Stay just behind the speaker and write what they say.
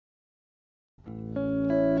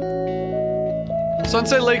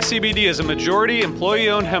Sunset Lake CBD is a majority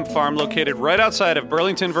employee-owned hemp farm located right outside of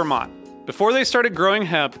Burlington, Vermont. Before they started growing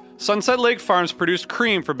hemp, Sunset Lake Farms produced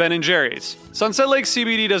cream for Ben & Jerry's. Sunset Lake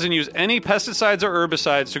CBD doesn't use any pesticides or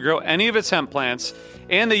herbicides to grow any of its hemp plants,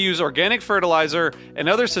 and they use organic fertilizer and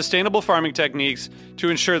other sustainable farming techniques to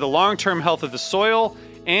ensure the long-term health of the soil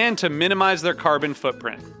and to minimize their carbon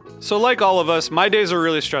footprint. So like all of us, my days are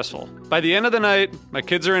really stressful. By the end of the night, my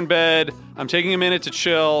kids are in bed, I'm taking a minute to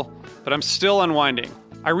chill, but I'm still unwinding.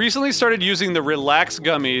 I recently started using the Relax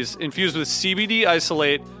gummies infused with CBD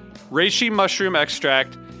isolate, reishi mushroom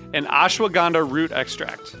extract, and ashwagandha root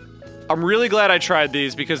extract. I'm really glad I tried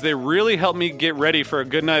these because they really helped me get ready for a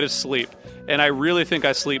good night of sleep, and I really think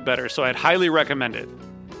I sleep better, so I'd highly recommend it.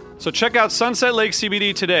 So check out Sunset Lake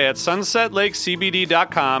CBD today at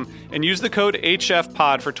sunsetlakecbd.com and use the code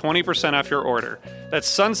HFPOD for 20% off your order. That's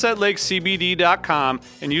sunsetlakecbd.com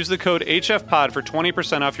and use the code HFPOD for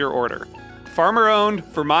 20% off your order. Farmer-owned,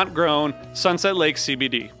 Vermont-grown, Sunset Lake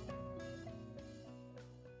CBD.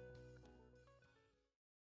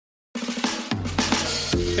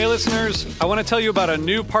 Hey listeners, I want to tell you about a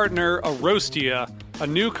new partner, Arostia, a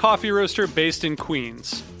new coffee roaster based in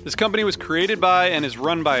Queens. This company was created by and is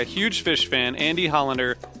run by a huge Phish fan, Andy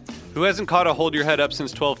Hollander, who hasn't caught a Hold Your Head Up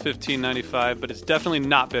since 12/15/95, but is definitely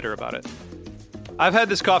not bitter about it. I've had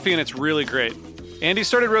this coffee and it's really great. Andy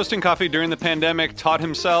started roasting coffee during the pandemic, taught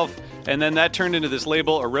himself, and then that turned into this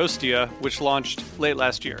label, Arostia, which launched late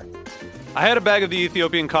last year. I had a bag of the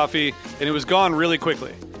Ethiopian coffee and it was gone really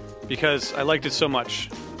quickly because I liked it so much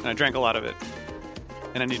and I drank a lot of it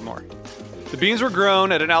and I need more. The beans were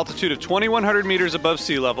grown at an altitude of 2,100 meters above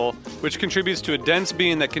sea level, which contributes to a dense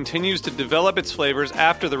bean that continues to develop its flavors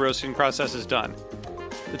after the roasting process is done.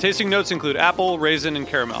 The tasting notes include apple, raisin, and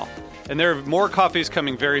caramel, and there are more coffees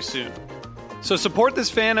coming very soon. So support this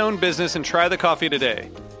fan-owned business and try the coffee today.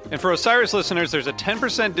 And for Osiris listeners, there's a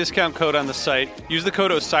 10% discount code on the site. Use the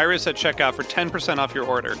code OSIRIS at checkout for 10% off your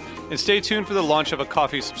order. And stay tuned for the launch of a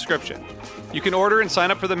coffee subscription. You can order and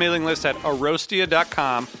sign up for the mailing list at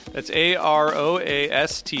arostia.com. That's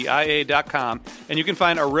AROASTIA.com. And you can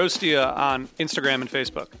find Arostia on Instagram and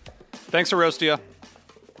Facebook. Thanks, Arostia.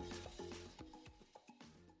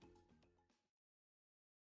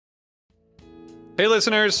 Hey,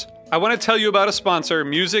 listeners. I want to tell you about a sponsor,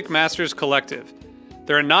 Music Masters Collective.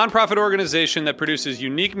 They're a nonprofit organization that produces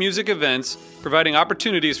unique music events, providing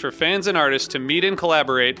opportunities for fans and artists to meet and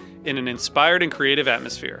collaborate in an inspired and creative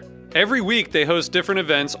atmosphere. Every week, they host different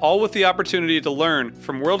events, all with the opportunity to learn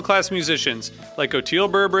from world-class musicians like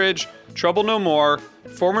Oteil Burbridge, Trouble No More,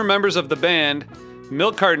 former members of the band,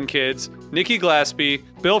 Milk Carton Kids, Nikki Glaspie,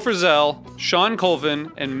 Bill Frisell, Sean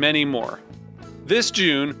Colvin, and many more. This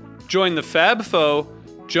June, join the Fab Four,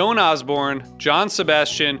 Joan Osborne, John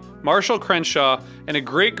Sebastian, Marshall Crenshaw, and a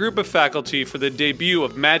great group of faculty for the debut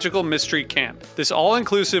of Magical Mystery Camp. This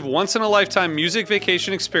all-inclusive, once-in-a-lifetime music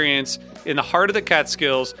vacation experience in the heart of the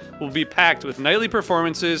Catskills will be packed with nightly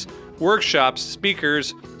performances, workshops,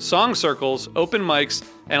 speakers, song circles, open mics,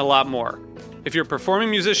 and a lot more. If you're a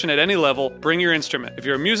performing musician at any level, bring your instrument. If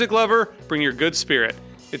you're a music lover, bring your good spirit.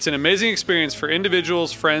 It's an amazing experience for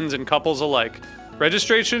individuals, friends, and couples alike.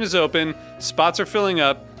 Registration is open, spots are filling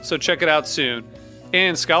up, so check it out soon.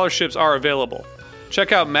 And scholarships are available.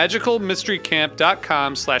 Check out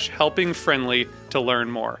magicalmysterycamp.com/helpingfriendly to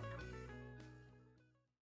learn more.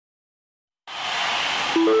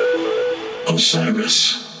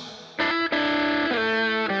 Osiris.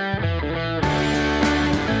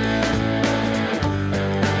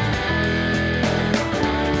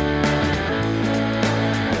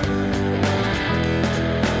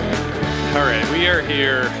 All right, we are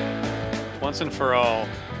here once and for all,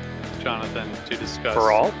 Jonathan, to discuss.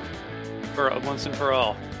 For all? Once and for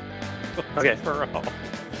all. Okay. For all.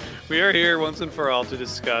 We are here once and for all to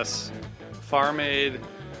discuss Farm Aid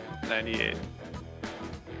 98.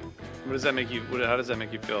 What does that make you? How does that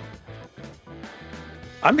make you feel?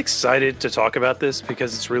 I'm excited to talk about this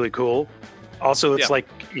because it's really cool. Also, it's like,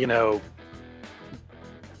 the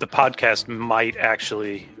podcast might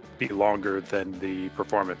actually be longer than the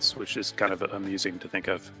performance, which is kind of amusing to think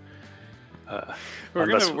of. We're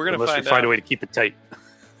gonna find a way to keep it tight.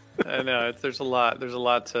 I know there's a lot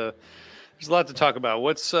to talk about.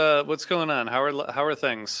 What's going on? How are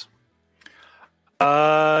things?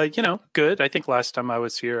 Good. I think last time I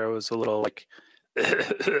was here, I was a little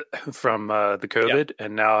from the COVID,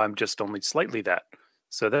 and now I'm just only slightly that.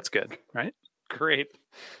 So that's good, right? Great.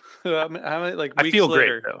 How many weeks I feel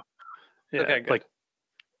later? great though. Yeah, okay, good.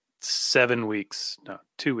 7 weeks. No,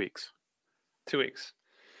 2 weeks. 2 weeks.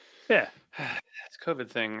 Yeah. This COVID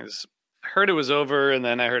thing is. I heard it was over, and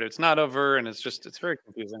then I heard it's not over, and it's very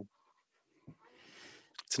confusing.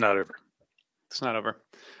 It's not over. It's not over.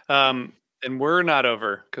 And we're not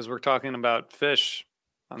over because we're talking about fish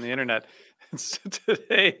on the internet.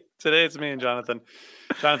 Today it's me and Jonathan.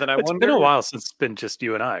 Jonathan, It's been a while since it's been just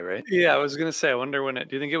you and I, right? Yeah, I was gonna say. I wonder when it.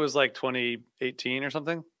 Do you think it was like 2018 or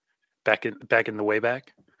something? Back in the way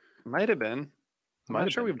back. Might have been. I'm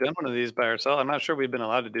not sure we've done one of these by ourselves. I'm not sure we've been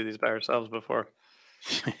allowed to do these by ourselves before.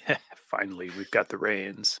 Finally, we've got the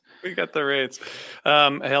reins. We got the reins.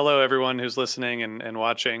 Hello, everyone who's listening and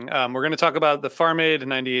watching. We're going to talk about the Farm Aid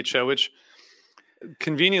 98 show, which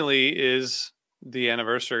conveniently is the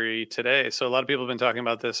anniversary today. So a lot of people have been talking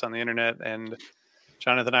about this on the internet, and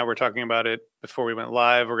Jonathan and I were talking about it before we went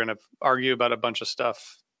live. We're going to argue about a bunch of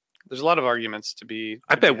stuff. There's a lot of arguments to be.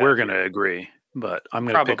 I bet we're going to agree, but I'm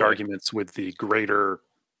going to pick arguments with the greater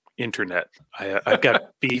internet. I've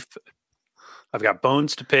got beef. I've got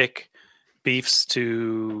bones to pick, beefs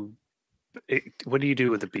to. What do you do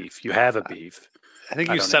with the beef? You have a beef. I think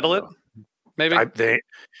you settle it. Maybe I'm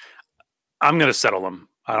going to settle them.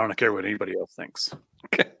 I don't care what anybody else thinks.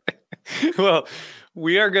 Okay. Well,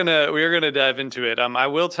 we are gonna dive into it. I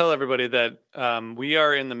will tell everybody that we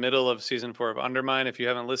are in the middle of season 4 of Undermine. If you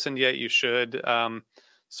haven't listened yet, you should.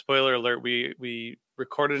 Spoiler alert: we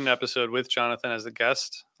recorded an episode with Jonathan as a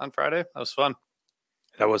guest on Friday. That was fun.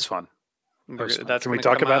 That was fun. That's Can we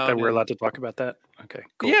talk about that? We're allowed to talk about that. Okay.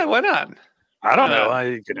 Cool. Yeah. Why not? I don't know.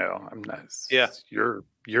 I'm not. Yeah.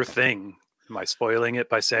 Your thing. Am I spoiling it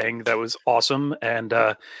by saying that was awesome? And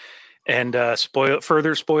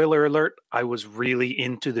further spoiler alert, I was really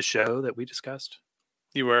into the show that we discussed.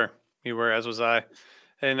 You were, as was I.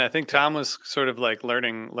 And I think Tom was sort of like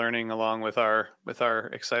learning along with our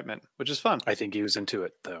excitement, which is fun. I think he was into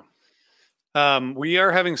it though. We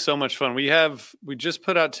are having so much fun. We just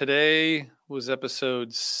put out today was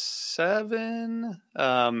episode 7.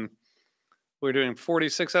 We're doing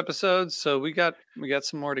 46 episodes, so we got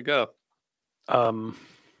some more to go.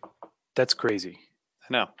 That's crazy.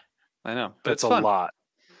 I know. But that's a lot.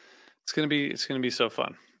 It's gonna be so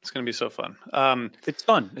fun. It's gonna be so fun. It's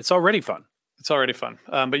fun. It's already fun.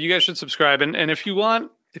 But you guys should subscribe, and if you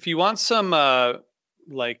want some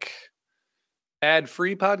like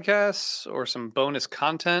ad-free podcasts or some bonus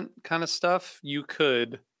content kind of stuff, you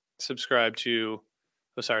could subscribe to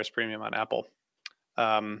Osiris Premium on Apple,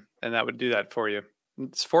 and that would do that for you.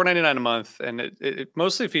 It's $4.99 a month, and it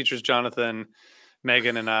mostly features Jonathan,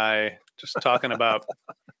 Megan, and I just talking about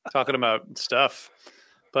stuff.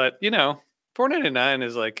 But $4.99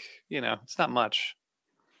 is like it's not much.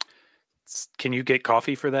 Can you get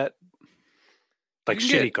coffee for that? Like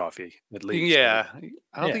shitty coffee, at least. Yeah,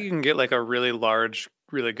 I don't think you can get like a really large,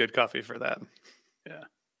 really good coffee for that. Yeah.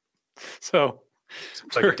 So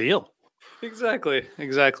it's like a deal. Exactly.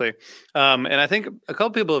 And I think a couple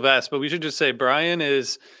people have asked, but we should just say Brian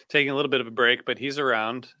is taking a little bit of a break, but he's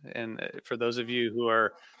around. And for those of you who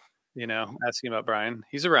are, asking about Brian,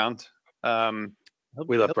 he's around.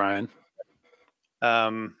 We love Brian.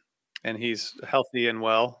 And he's healthy and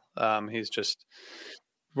well. He's just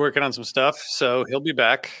working on some stuff, so he'll be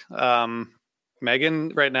back.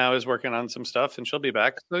 Megan right now is working on some stuff, and she'll be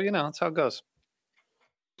back. So that's how it goes.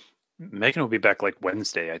 Megan will be back like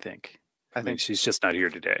Wednesday, I think. I think she's just not here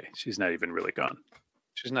today. She's not even really gone.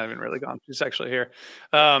 She's not even really gone. She's actually here.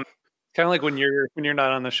 Kind of like when you're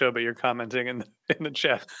not on the show, but you're commenting in the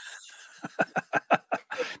chat.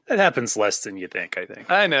 That happens less than you think, I think.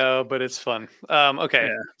 I know, but it's fun. Okay.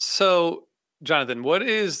 Yeah. So Jonathan,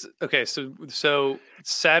 so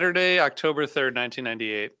Saturday, October 3rd,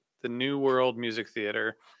 1998, the New World Music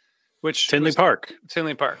Theater, which Tinley Park.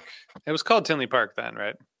 It was called Tinley Park then,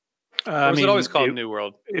 right? Was it always called New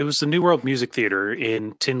World? It was the New World Music Theater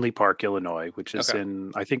in Tinley Park, Illinois, which is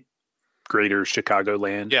in, I think, greater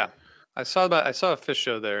Chicagoland. Yeah. I saw a Fish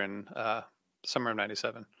show there in summer of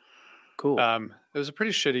 97. Cool. It was a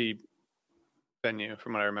pretty shitty venue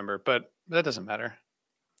from what I remember, but that doesn't matter.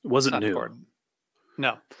 It wasn't new. Important.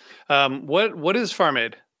 No. What is Farm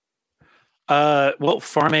Aid? Well,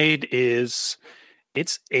 Farm Aid it's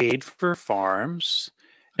aid for farms.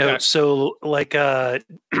 Okay. So like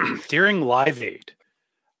during Live Aid,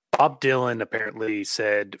 Bob Dylan apparently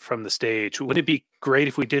said from the stage, "Would it be great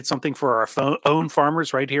if we did something for our own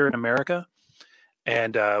farmers right here in America?"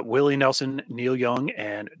 And Willie Nelson, Neil Young,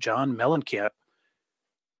 and John Mellencamp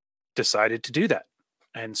decided to do that.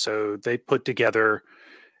 And so they put together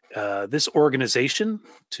this organization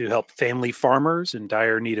to help family farmers in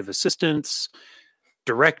dire need of assistance,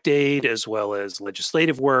 direct aid, as well as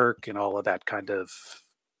legislative work and all of that kind of,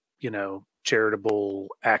 charitable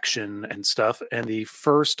action and stuff. And the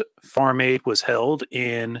first Farm Aid was held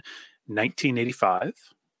in 1985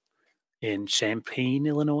 in Champaign,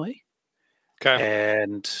 Illinois. Okay.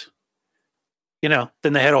 And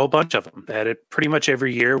then they had a whole bunch of them. They had it pretty much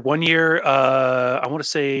every year. One year, I want to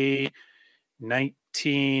say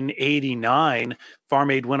 1989,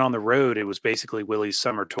 Farm Aid went on the road. It was basically Willie's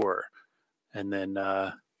summer tour. And then,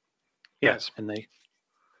 Nice. and they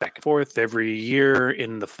back and forth every year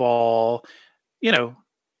in the fall,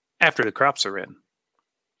 after the crops are in.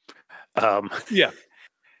 Yeah.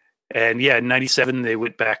 And in 97, they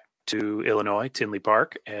went back to Illinois, Tinley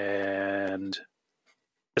Park, and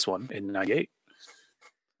this one in 98.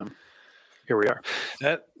 Here we are.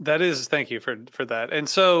 That is, thank you for that. And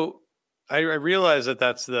so I realize that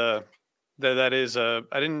that is I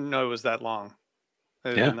didn't know it was that long.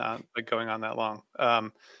 Not like going on that long.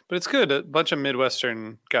 But it's good. A bunch of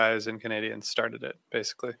Midwestern guys and Canadians started it,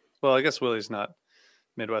 basically. Well, I guess Willie's not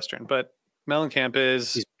Midwestern, but Mellencamp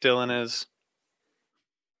is, Dylan is.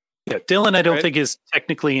 Yeah, Dylan, I don't think is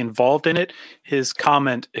technically involved in it. His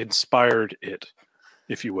comment inspired it,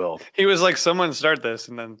 if you will. He was like, someone start this,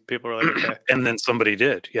 and then people were like, okay. And then somebody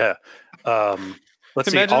did, yeah.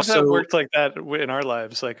 Let's Imagine see. Also, if that worked like that in our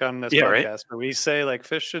lives, like on this podcast, where we say, like,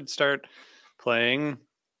 Fish should start playing,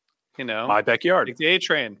 My Backyard. Like the A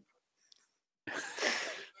Train.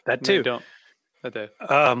 That too. No, don't. That day.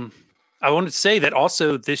 I wanted to say that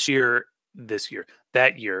also that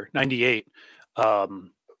year, 98,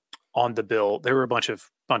 on the bill, there were a bunch of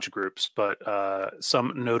groups, but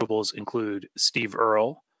some notables include Steve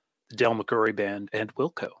Earle, the Del McCoury Band, and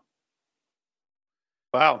Wilco.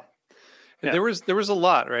 Wow. Yeah. There was a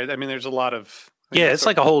lot, right? I mean, there's a lot of. It's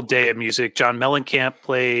like a whole day of music. John Mellencamp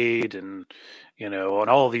played, and and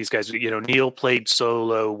all of these guys. Neil played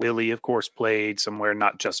solo. Willie, of course, played somewhere,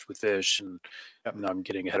 not just with Fish. And I'm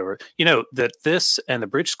getting ahead of her. That this and the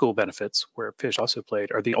Bridge School benefits, where Fish also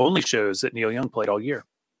played, are the only shows that Neil Young played all year.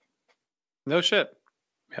 No shit.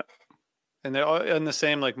 Yeah, and they're all in the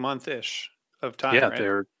same like month-ish of time. Yeah,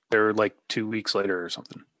 right? they're like 2 weeks later or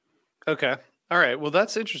something. Okay. All right. Well,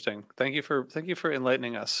 that's interesting. Thank you for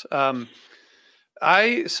enlightening us. So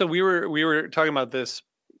we were talking about this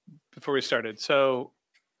before we started. So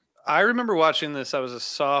I remember watching this. I was a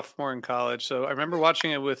sophomore in college, so I remember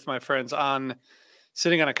watching it with my friends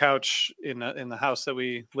sitting on a couch in the house that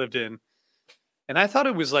we lived in, and I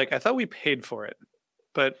thought we paid for it,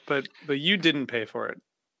 but you didn't pay for it.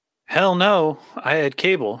 Hell no, I had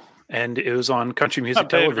cable, and it was on country music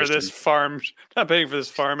television. Not paying for this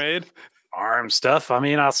Farm Aid. Farm stuff. I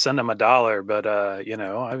mean, I'll send them $1, but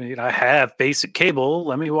I have basic cable.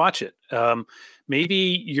 Let me watch it.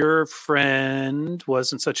 Maybe your friend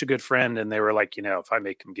wasn't such a good friend, and they were like, if I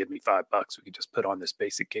make him give me $5, we could just put on this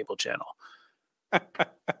basic cable channel.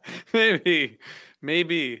 Maybe.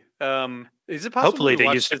 Is it possible? Hopefully,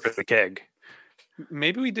 they used it for the keg.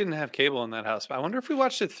 Maybe we didn't have cable in that house, but I wonder if we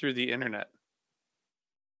watched it through the internet.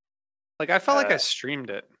 Like I felt like I streamed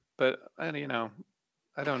it, but I don't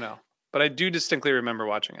know. But I do distinctly remember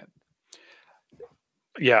watching it.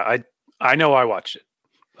 Yeah, I know I watched it,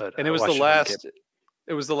 and it was the last.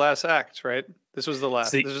 It was the last act, right? This was the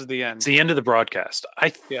last. This was the end. It's the end of the broadcast. I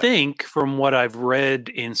think, from what I've read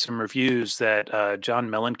in some reviews, that John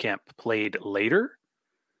Mellencamp played later,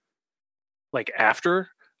 like after,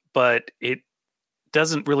 but it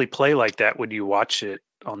doesn't really play like that when you watch it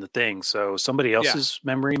on the thing. So somebody else's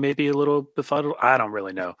memory may be a little befuddled. I don't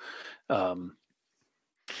really know.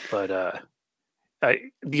 But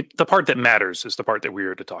the part that matters is the part that we're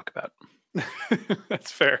here to talk about. That's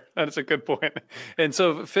fair. That's a good point. And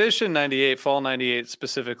so Fish in 98, fall 98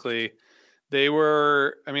 specifically, they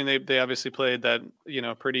obviously played that,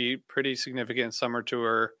 pretty significant summer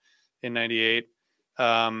tour in 98,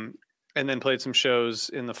 and then played some shows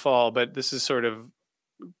in the fall, but this is sort of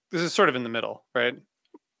in the middle, right?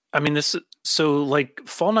 I mean,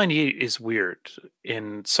 fall 98 is weird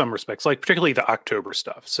in some respects, like particularly the October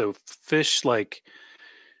stuff. So Fish, they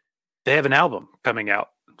have an album coming out.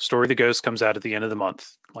 Story of the Ghost comes out at the end of the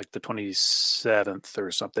month, like the 27th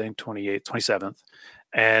or something, 28th, 27th.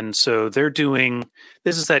 And so they're doing,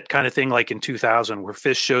 this is that kind of thing like in 2000 where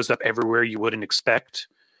Fish shows up everywhere you wouldn't expect.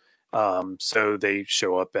 So they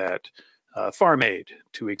show up at Farm Aid.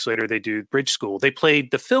 2 weeks later, they do Bridge School. They played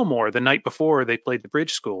the Fillmore the night before. They played the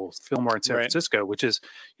Bridge School, Fillmore in San Francisco, which is,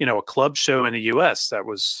 a club show in the U.S. That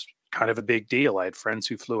was kind of a big deal. I had friends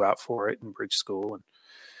who flew out for it in Bridge School, and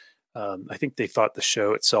I think they thought the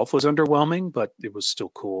show itself was underwhelming, but it was still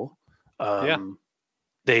cool.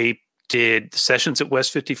 They did sessions at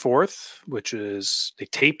West 54th, which is, they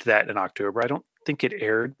taped that in October. I don't think it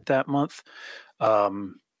aired that month.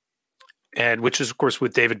 And which is, of course,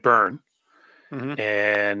 with David Byrne. Mm-hmm.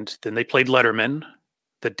 And then they played Letterman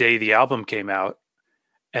the day the album came out.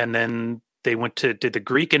 And then they did the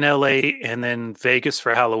Greek in LA and then Vegas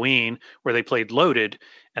for Halloween, where they played Loaded.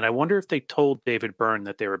 And I wonder if they told David Byrne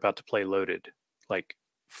that they were about to play Loaded like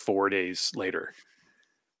 4 days later.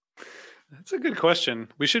 That's a good question.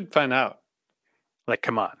 We should find out. Like,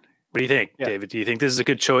 come on. What do you think, David? Do you think this is a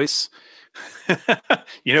good choice?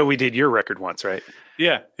 We did your record once, right?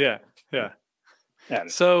 Yeah.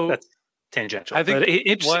 So that's tangential. I think but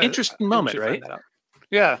it's an interesting moment, right?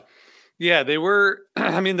 Yeah. They were.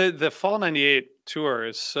 I mean, the Fall '98 tour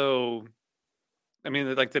is so. I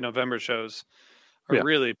mean, like the November shows are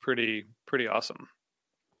really pretty awesome.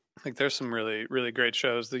 Like, there's some really, really great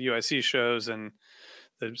shows. The UIC shows and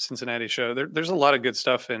the Cincinnati show. There's a lot of good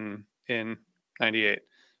stuff in '98.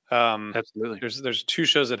 Absolutely. There's 2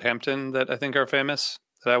 shows at Hampton that I think are famous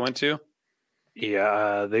that I went to.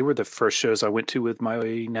 Yeah, they were the first shows I went to with my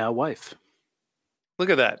now wife. Look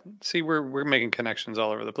at that. See, we're making connections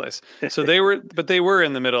all over the place. So they were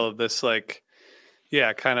in the middle of this, like,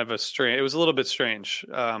 kind of a strange. It was a little bit strange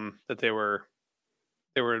that they were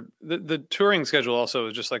the touring schedule also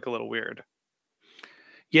was just like a little weird.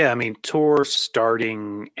 Yeah, I mean, tour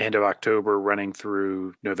starting end of October, running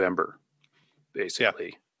through November,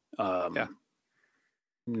 basically.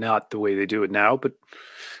 Not the way they do it now, but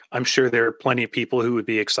I'm sure there are plenty of people who would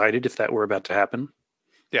be excited if that were about to happen.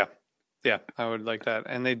 Yeah, I would like that.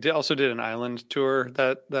 And they also did an island tour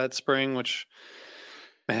that spring, which,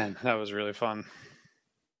 man, that was really fun.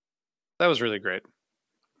 That was really great.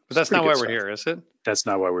 But that's not why we're here, is it? That's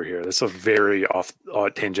not why we're here. That's a very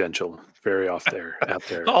tangential, very off there, out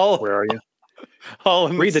there. Where are you?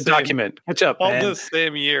 Read the document. Catch up, man. All the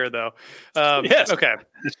same year, though. Yes. Okay.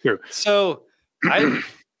 That's true. So I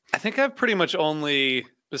think I've pretty much only,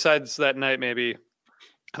 besides that night maybe,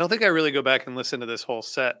 I don't think I really go back and listen to this whole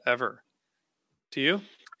set ever. Do you?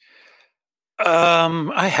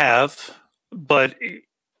 I have, but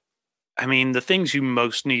I mean, the things you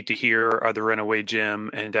most need to hear are the Runaway Jim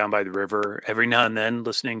and Down by the River. Every now and then,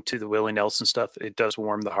 listening to the Willie Nelson stuff, it does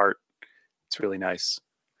warm the heart. It's really nice.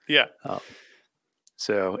 Yeah.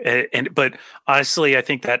 But honestly, I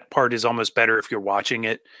think that part is almost better if you're watching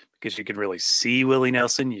it, because you can really see Willie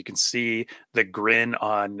Nelson. You can see the grin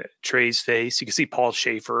on Trey's face. You can see Paul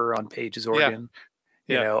Schaefer on Page's organ.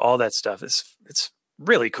 You know, all that stuff. It's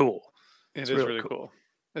really cool. It's really cool.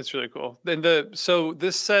 It's really cool. And so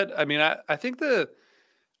this set, I mean, I think I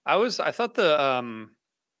thought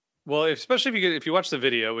well, especially if you watch the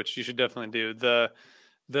video, which you should definitely do,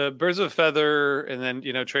 the Birds of a Feather, and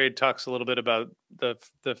then, Trey talks a little bit about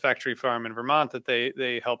the factory farm in Vermont that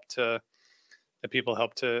they helped that people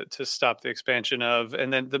helped to stop the expansion of.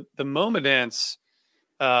 And then the Moma dance,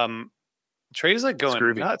 Trey's like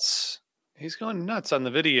going nuts. He's going nuts on the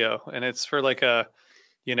video, and it's for like a,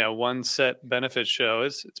 one set benefit show.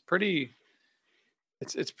 It's pretty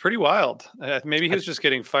wild. Maybe he was just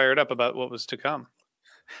getting fired up about what was to come.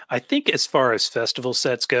 I think as far as festival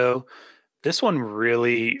sets go, this one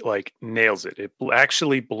really like nails it. It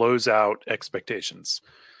actually blows out expectations.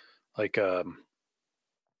 Like, the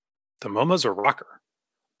Moma's a rocker.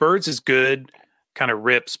 Birds is good, kind of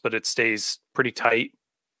rips, but it stays pretty tight,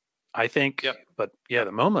 I think. Yep. But yeah,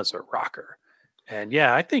 the Moma's a rocker. And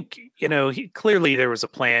yeah, I think, clearly there was a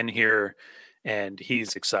plan here and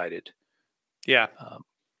he's excited. Yeah.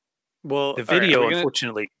 Well, the video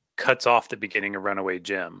unfortunately cuts off the beginning of Runaway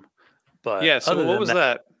Jim. But yeah, so what was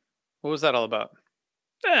that? What was that all about?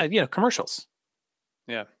 Commercials.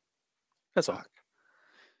 Yeah. That's all.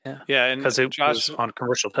 Yeah. Yeah. And because it was on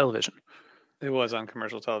commercial television. It was on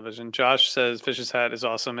commercial television. Josh says Fish's hat is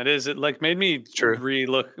awesome. It is. It like made me made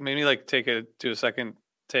me like do a second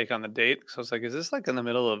take on the date. So I was like, is this like in the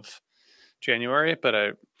middle of January?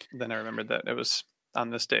 But then I remembered that it was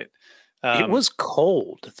on this date. It was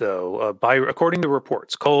cold though, according to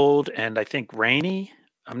reports, cold and I think rainy.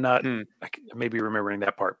 I'm not maybe remembering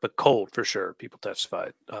that part, but cold for sure. People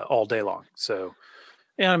testified all day long. So,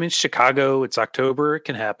 yeah, I mean, Chicago, it's October. It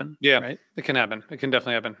can happen. Yeah, right? It can happen. It can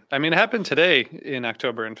definitely happen. I mean, it happened today in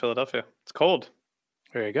October in Philadelphia. It's cold.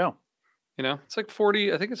 There you go. It's like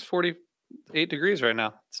 40. I think it's 48 degrees right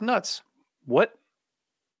now. It's nuts. What?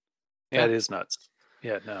 Yeah. That is nuts.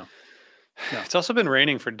 Yeah, no. It's also been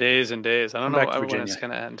raining for days and days. I don't know when it's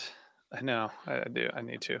going to end. I know. I do. I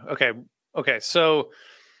need to. Okay. So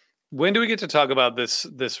when do we get to talk about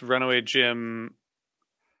this Runaway Jim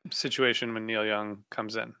situation when Neil Young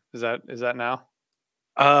comes in? Is that now?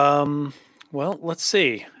 Well, let's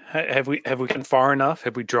see. Have we gone far enough?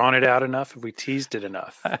 Have we drawn it out enough? Have we teased it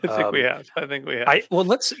enough? I think we have.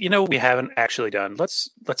 Let's we haven't actually done. Let's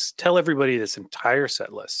tell everybody this entire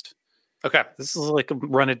set list. Okay. This is like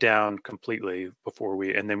run it down completely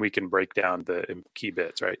and then we can break down the key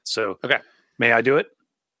bits, right? So, Okay. may I do it?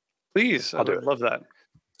 Please. I would love that.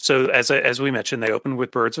 So, as we mentioned, they opened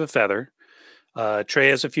with Birds of a Feather. Trey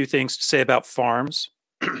has a few things to say about farms.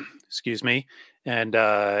 Excuse me, and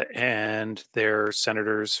their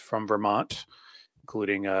senators from Vermont,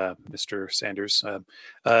 including Mr. Sanders.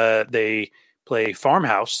 They play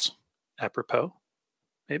Farmhouse, apropos,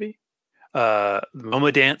 maybe.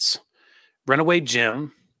 MoMA Dance, Runaway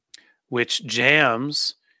Jim, which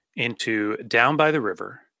jams into Down by the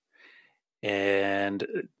River. And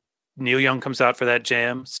Neil Young comes out for that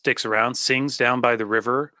jam, sticks around, sings Down by the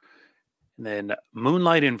River. And then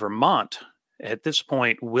Moonlight in Vermont. At this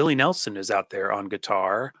point, Willie Nelson is out there on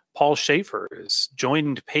guitar. Paul Schaefer is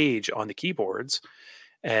joined Page on the keyboards.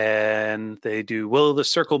 And they do Will the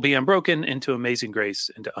Circle Be Unbroken, Into Amazing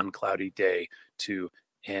Grace, Into Uncloudy Day to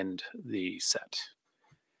end the set.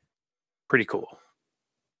 Pretty cool.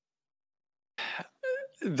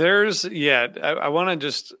 I want to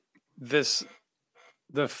just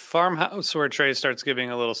the farmhouse where Trey starts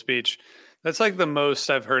giving a little speech. That's like the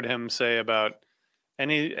most I've heard him say about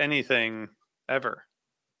anything ever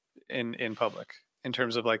in public in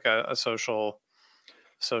terms of like a social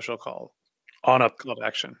call on a call to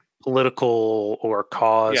action, political or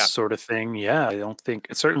cause sort of thing. Yeah, I don't think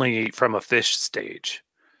certainly from a Fish stage.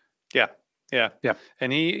 Yeah.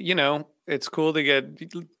 And he, it's cool to get,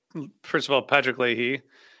 first of all, Patrick Leahy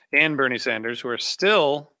and Bernie Sanders, who are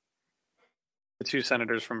still the two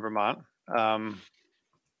senators from Vermont. And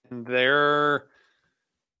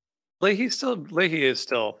Leahy is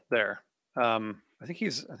still there. I think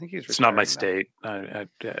he's it's not my state.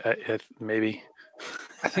 Maybe.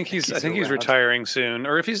 I think he's retiring soon,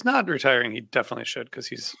 or if he's not retiring, he definitely should, because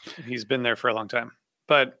he's been there for a long time.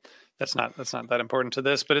 But that's not that important to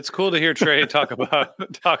this. But it's cool to hear Trey talk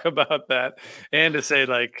about that, and to say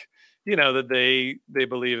like, that they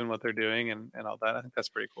believe in what they're doing and all that. I think that's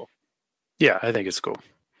pretty cool. Yeah, I think it's cool.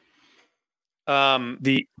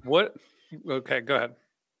 What? Okay, go ahead.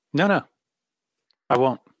 No, I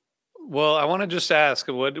won't. Well, I want to just ask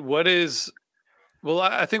what is. Well,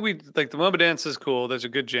 I think we like the MoMA Dance is cool. There's a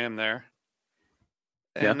good jam there,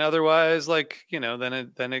 and otherwise, like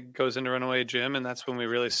then it goes into Runaway Jim, and that's when we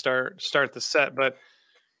really start the set. But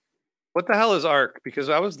what the hell is Arc? Because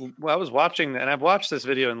I was watching, and I've watched this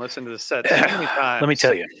video and listened to the set so many times. Let me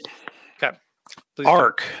tell you. Okay. Please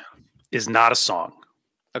Arc is not a song.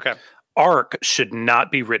 Okay. Arc should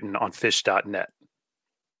not be written on Fish.net.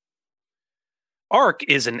 Arc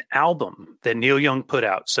is an album that Neil Young put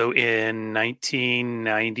out. So in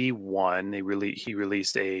 1991, he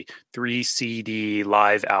released a 3 CD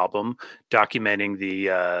live album documenting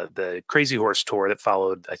the Crazy Horse tour that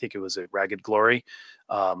followed. I think it was a Ragged Glory,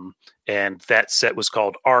 and that set was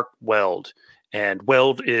called Arc Weld. And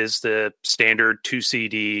Weld is the standard 2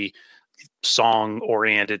 CD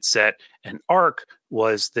song-oriented set, and Arc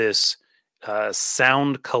was this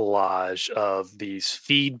sound collage of these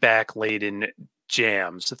feedback-laden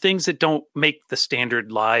jams, the things that don't make the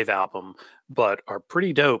standard live album, but are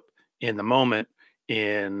pretty dope in the moment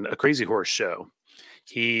in a Crazy Horse show.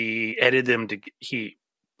 They edited them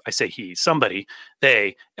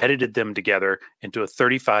together into a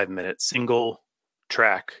 35-minute single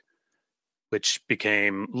track, which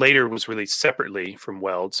later was released separately from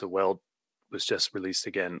Weld. So Weld was just released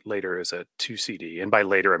again later as a 2 CD. And by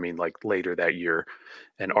later, I mean like later that year.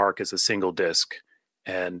 And Arc is a single disc.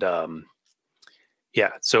 And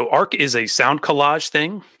so Arc is a sound collage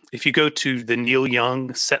thing. If you go to the Neil Young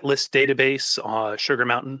setlist database, Sugar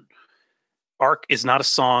Mountain, Arc is not a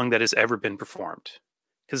song that has ever been performed,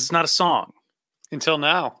 because it's not a song. Until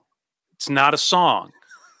now. It's not a song.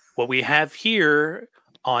 What we have here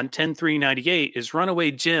on 10-3-98 is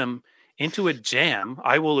Runaway Jim into a jam.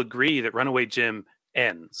 I will agree that Runaway Jim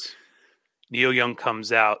ends. Neil Young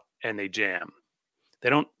comes out and they jam. They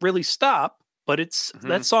don't really stop, but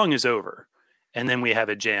that song is over. And then we have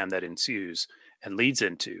a jam that ensues and leads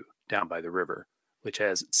into Down by the River, which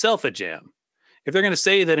has itself a jam. If they're going to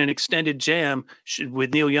say that an extended jam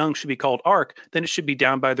with Neil Young should be called Arc, then it should be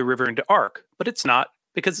Down by the River into Arc. But it's not,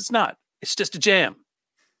 because it's not. It's just a jam.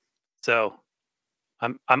 So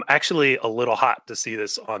I'm actually a little hot to see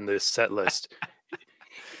this on this set list.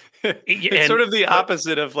 It's sort of the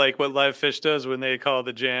opposite of like what Live Fish does when they call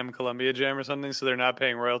the jam Columbia Jam or something, so they're not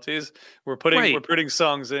paying royalties. We're putting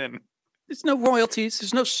songs in. There's no royalties.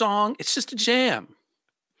 There's no song. It's just a jam.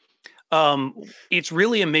 It's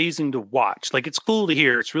really amazing to watch. Like, it's cool to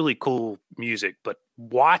hear. It's really cool music, but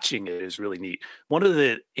watching it is really neat. One of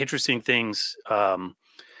the interesting things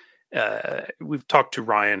we've talked to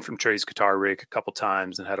Ryan from Trey's Guitar Rig a couple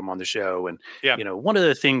times and had him on the show. And, Yeah. one of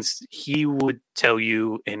the things he would tell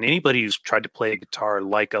you, and anybody who's tried to play a guitar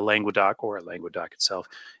like a Languedoc or a Languedoc itself,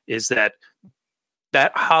 is that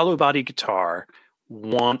hollow body guitar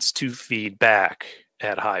wants to feed back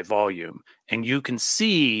at high volume. And you can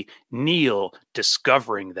see Neil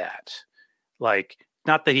discovering that. Like,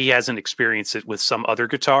 not that he hasn't experienced it with some other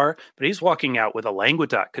guitar, but he's walking out with a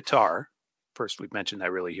Languedoc guitar. First, we've mentioned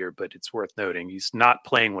that really here, but it's worth noting. He's not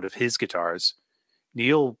playing one of his guitars.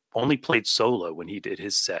 Neil only played solo when he did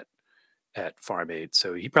his set at Farm Aid.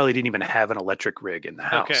 So he probably didn't even have an electric rig in the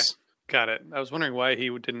house. Okay. Got it. I was wondering why he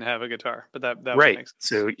didn't have a guitar, but that right. Makes sense.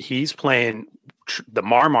 So he's playing the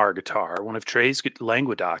Marmar guitar, one of Trey's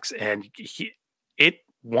Languedocs, and it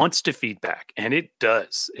wants to feed back, and it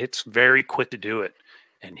does. It's very quick to do it.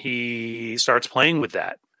 And he starts playing with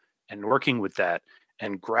that and working with that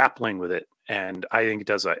and grappling with it. And I think he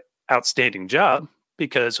does an outstanding job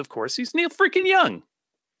because, of course, he's Neil freaking Young.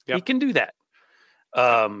 Yep. He can do that.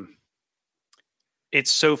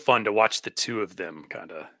 It's so fun to watch the two of them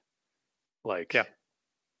kind of like. Yeah.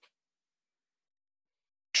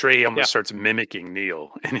 Trey almost starts mimicking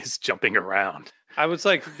Neil and is jumping around. I was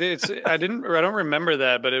like, I don't remember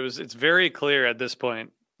that, but it's very clear at this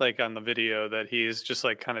point, like on the video, that he's just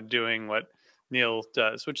like kind of doing what Neil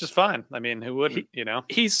does, which is fine. I mean, who wouldn't,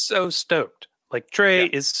 He's so stoked. Like Trey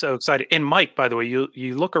is so excited. And Mike, by the way,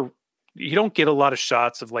 you don't get a lot of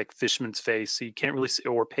shots of like Fishman's face. So you can't really see,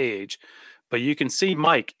 or Paige, but you can see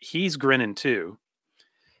Mike, he's grinning too.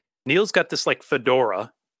 Neil's got this like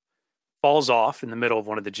fedora, falls off in the middle of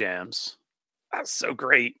one of the jams. That's so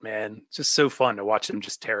great, man. It's just so fun to watch him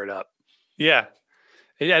just tear it up. Yeah.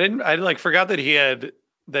 I forgot that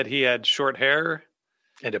he had short hair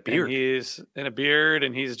and a beard. And he's in a beard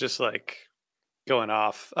and he's just like going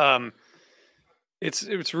off.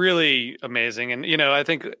 It's really amazing. And, I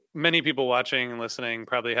think many people watching and listening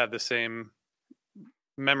probably have the same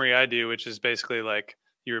memory I do, which is basically like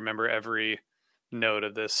you remember every note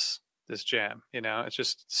of this jam. It's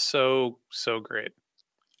just so great.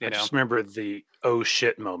 I just remember the oh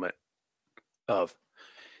shit moment of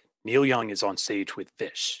Neil Young is on stage with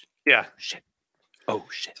Fish. Yeah. Shit. Oh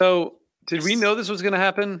shit. So did we know this was going to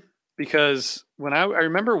happen? Because when I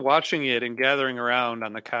remember watching it and gathering around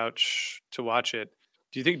on the couch to watch it,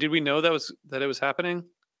 did we know that it was happening?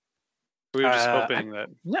 Or we were just hoping that.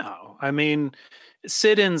 No, I mean,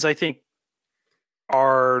 sit-ins, I think,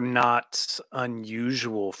 are not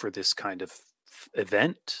unusual for this kind of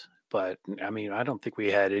event. But I mean, I don't think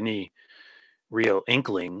we had any real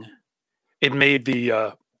inkling. It made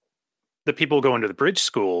the people going to the bridge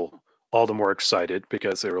school all the more excited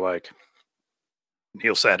because they were like,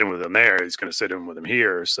 Neil sat in with him there. He's going to sit in with him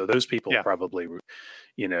here. So those people probably,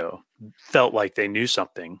 felt like they knew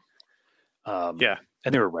something. And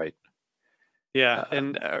they were right. Yeah.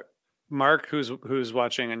 And Mark, who's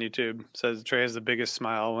watching on YouTube, says Trey has the biggest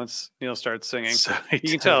smile once Neil starts singing. So you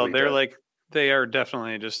can tell they are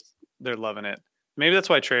definitely they're loving it. Maybe that's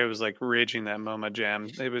why Trey was like raging that MoMA jam.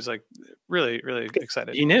 It was like really, really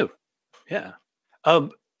excited. He knew. Yeah.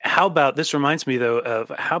 How about, this reminds me though of,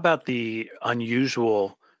 how about the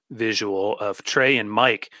unusual visual of Trey and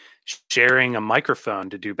Mike sharing a microphone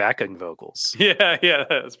to do backing vocals? Yeah,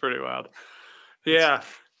 that's pretty wild. Yeah.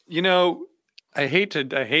 I hate to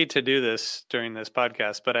do this during this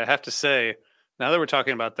podcast, but I have to say, now that we're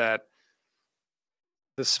talking about that,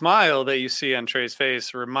 the smile that you see on Trey's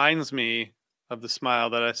face reminds me of the smile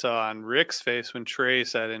that I saw on Rick's face when Trey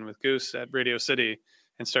sat in with Goose at Radio City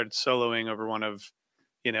and started soloing over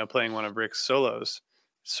playing one of Rick's solos.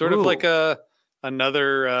 Sort of like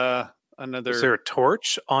another. Is there a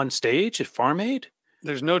torch on stage at Farm Aid?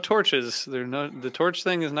 There's no torches. The torch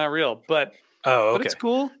thing is not real, but okay. But it's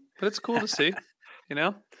cool. But it's cool to see.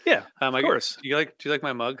 Yeah. Of course. Do you like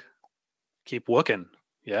my mug? Keep wooking.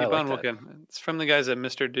 Yeah. Keep on wooking. It's from the guys at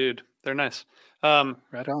Mr. Dude. They're nice.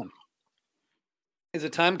 Right on. Is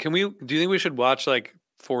it time? Do you think we should watch like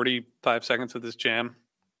 45 seconds of this jam?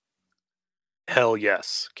 Hell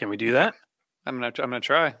yes. Can we do that? I'm gonna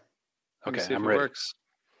try. Okay, see if I'm it ready. Works.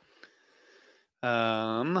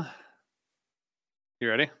 You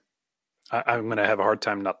ready? I'm gonna have a hard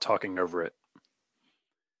time not talking over it.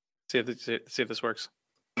 See if this works.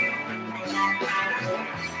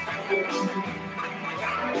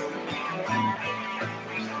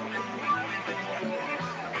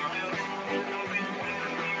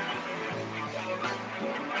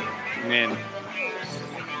 Man.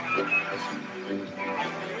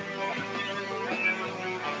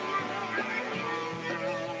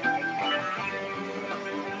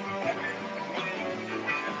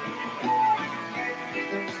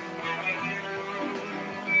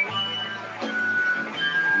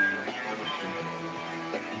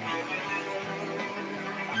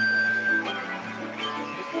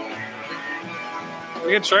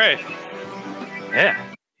 Look at Trey.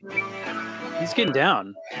 Yeah. He's getting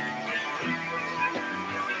down.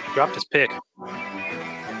 Dropped his pick.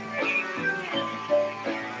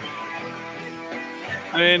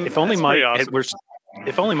 I mean, if only Mike awesome.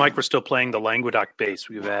 if only Mike were still playing the Languedoc bass,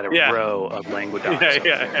 we've had a row of Languedoc.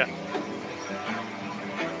 Yeah.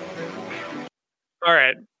 All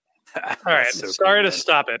right. So sorry to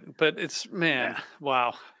stop it, but it's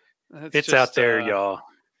wow. It's just, out there, y'all.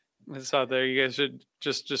 It's out there. You guys should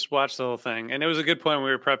just watch the whole thing. And it was a good point when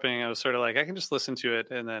we were prepping. I was sort of like, I can just listen to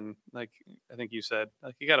it, and then like I think you said,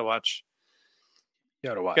 like you got to watch. You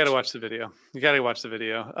got to watch the video. You got to watch the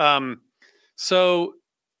video. So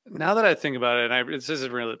now that I think about it, and this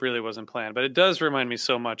isn't really wasn't planned, but it does remind me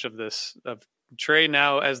so much of this of Trey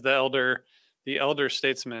now as the elder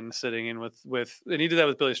statesman sitting in with, and he did that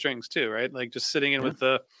with Billy Strings too, right? Like just sitting in with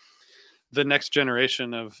the next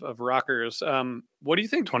generation of rockers. What do you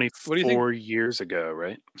think? 24 years ago,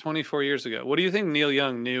 right? 24 years ago. What do you think Neil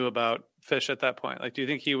Young knew about Phish at that point? Like, do you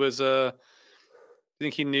think he was do you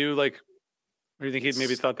think he knew, like, or do you think he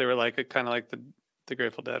maybe thought they were like kind of like the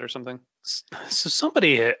Grateful Dead or something? So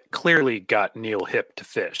somebody clearly got Neil hip to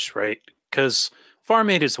Phish, right? Because Farm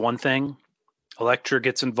Aid is one thing. Elektra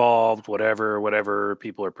gets involved, whatever.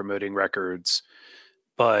 People are promoting records.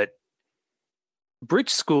 But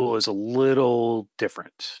Bridge School is a little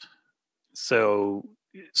different. So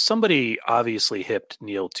somebody obviously hipped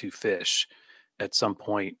Neil to Phish at some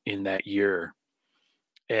point in that year.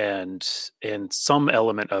 And some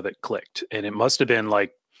element of it clicked. And it must have been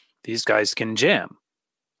like, these guys can jam.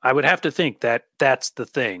 I would have to think that that's the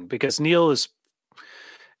thing, because Neil is,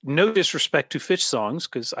 no disrespect to Phish songs,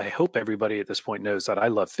 because I hope everybody at this point knows that I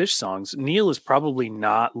love Phish songs. Neil is probably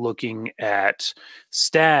not looking at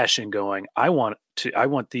Stash and going, I want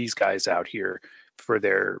these guys out here for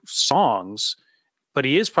their songs, but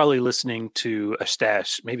he is probably listening to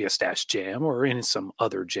maybe a Stash jam or in some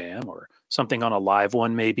other jam or something on a live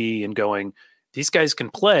one maybe, and going, these guys can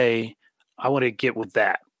play. I want to get with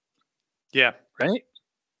that. Yeah. Right?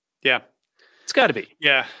 Yeah. It's got to be.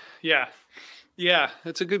 Yeah.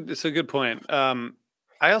 It's a good point. I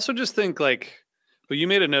also just think, like, well, you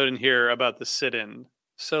made a note in here about the sit-in.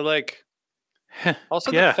 So, like,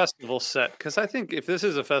 also the festival set, because I think if this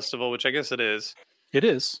is a festival, which I guess it is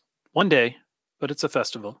one day, but it's a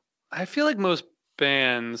festival. I feel like most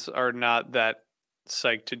bands are not that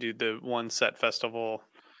psyched to do the one set festival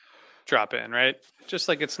drop in, right? Just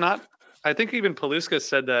like it's not. I think even Paluska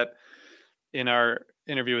said that in our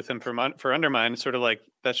interview with him for Undermine, sort of like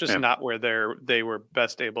that's just not where they were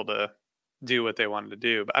best able to do what they wanted to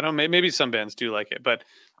do. But I don't. Maybe some bands do like it, but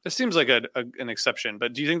this seems like an exception.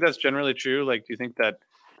 But do you think that's generally true? Like, do you think that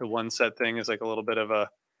the one set thing is like a little bit of a?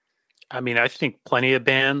 I mean, I think plenty of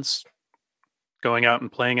bands going out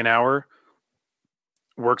and playing an hour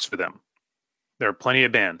works for them. There are plenty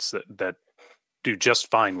of bands that do just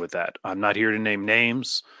fine with that. I'm not here to name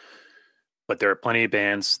names, but there are plenty of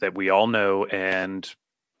bands that we all know and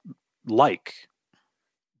like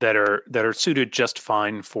that are suited just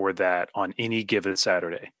fine for that on any given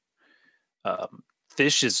Saturday.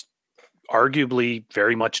 Phish is arguably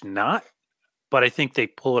very much not, but I think they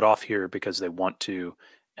pull it off here because they want to,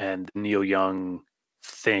 and the Neil Young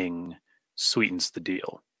thing sweetens the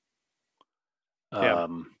deal.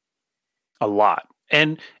 A lot.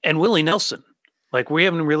 And Willie Nelson. Like, we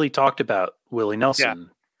haven't really talked about Willie Nelson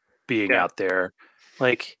being out there.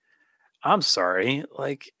 Like, I'm sorry.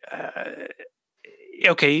 Like,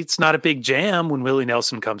 okay, it's not a big jam when Willie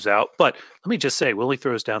Nelson comes out, but let me just say, Willie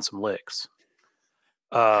throws down some licks.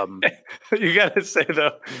 You gotta say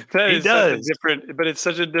though, that he does different, but it's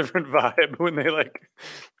such a different vibe when they like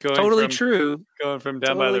going from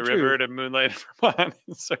down by the river to Moonlight in Vermont.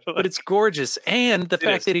 Sort of like, but it's gorgeous, and the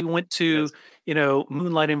fact that he went to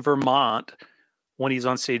Moonlight in Vermont when he's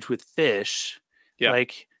on stage with Phish,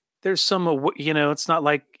 like there's some it's not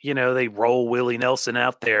like they roll Willie Nelson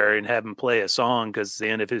out there and have him play a song because it's the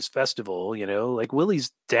end of his festival. Like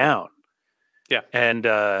Willie's down, and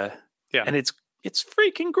and it's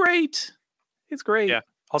freaking great. It's great. Yeah.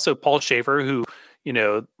 Also, Paul Schaefer, who, he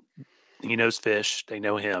knows Phish. They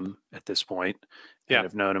know him at this point. And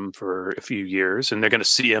have known him for a few years. And they're going to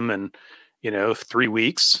see him in, 3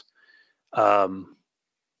 weeks. Comes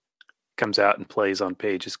out and plays on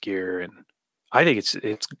Page's gear. And I think it's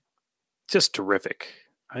just terrific.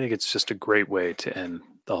 I think it's just a great way to end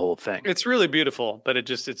the whole thing. It's really beautiful, but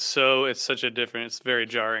it's very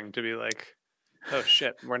jarring to be like, oh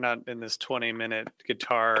shit, we're not in this 20-minute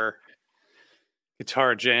guitar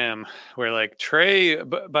jam where like Trey,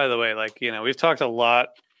 by the way, like, we've talked a lot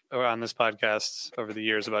on this podcast over the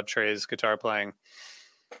years about Trey's guitar playing,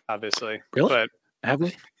 obviously. Really? But Have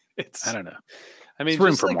we? It's, I don't know. I mean, There's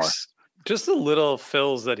room just for like more. just the little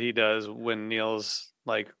fills that he does when Neil's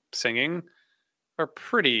like singing are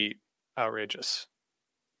pretty outrageous.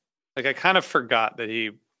 Like I kind of forgot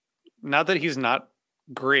that not that he's not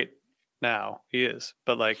great now, he is,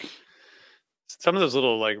 but like some of those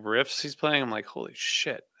little like riffs he's playing, I'm like, holy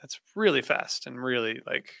shit, that's really fast and really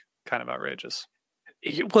like kind of outrageous.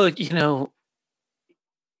 Well,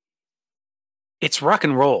 it's rock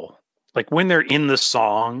and roll. Like when they're in the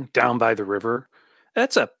song Down by the River,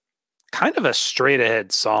 that's a kind of a straight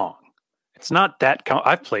ahead song. It's not that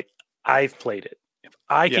I've played it. If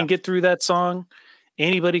I Yeah. can get through that song,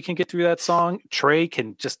 anybody can get through that song. Trey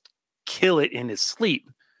can just kill it in his sleep.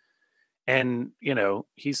 And,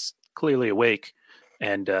 he's clearly awake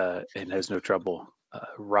and has no trouble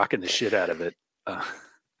rocking the shit out of it.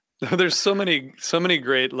 There's so many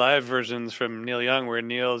great live versions from Neil Young where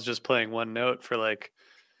Neil is just playing one note for like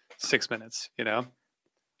 6 minutes, Yeah,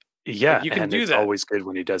 like you can and do it's that. always good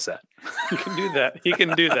when he does that. You can do that. He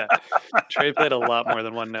can do that. Trey played a lot more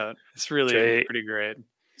than one note. It's really pretty great.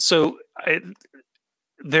 So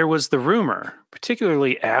there was the rumor,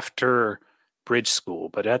 particularly after Bridge School,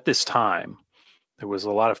 but at this time, there was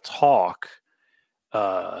a lot of talk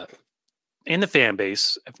in the fan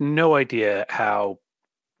base. I have no idea how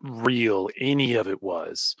real any of it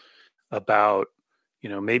was about,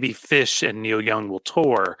 maybe Fish and Neil Young will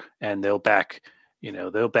tour and they'll back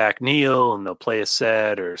Neil and they'll play a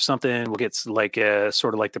set or something. We'll get like a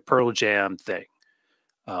sort of like the Pearl Jam thing.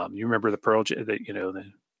 You remember the Pearl Jam that,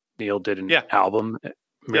 Neil did an album,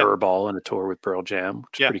 Mirror Ball, and a tour with Pearl Jam,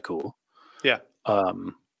 which is pretty cool. Yeah.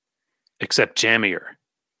 Except jammier.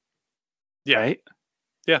 Yeah. Right?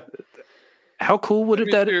 Yeah. How cool would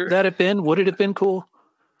that have been? Would it have been cool?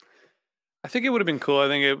 I think it would have been cool. I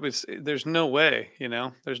think there's no way,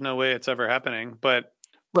 there's no way it's ever happening, but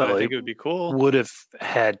I think it would be cool. Would have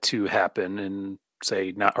had to happen in,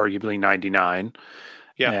 say, not arguably 99.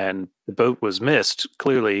 Yeah. And the boat was missed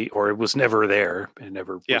clearly, or it was never there. It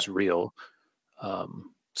never was real.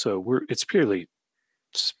 So it's purely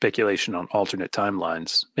speculation on alternate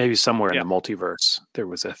timelines. Maybe somewhere in the multiverse, there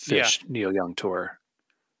was a Fish Neil Young tour.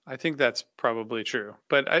 I think that's probably true,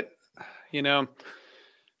 but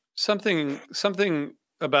something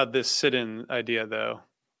about this sit-in idea though.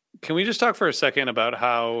 Can we just talk for a second about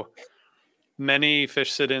how many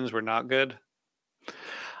Fish sit-ins were not good?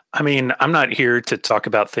 I mean, I'm not here to talk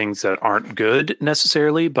about things that aren't good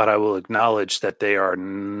necessarily, but I will acknowledge that they are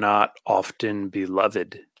not often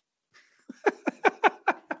beloved.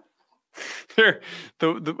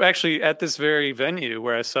 Actually, at this very venue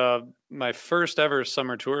where I saw my first ever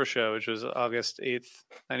summer tour show, which was August 8th,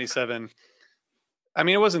 97. I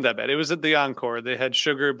mean, it wasn't that bad. It was at the Encore. They had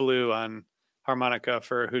Sugar Blue on harmonica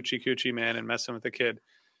for Hoochie Coochie Man and Messing with the Kid.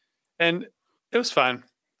 And it was fine.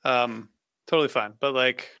 Totally fine. But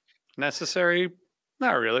like necessary?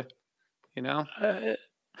 Not really. I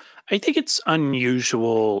think it's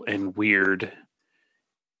unusual and weird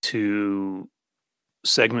to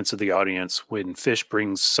segments of the audience when Fish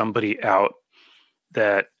brings somebody out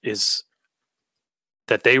that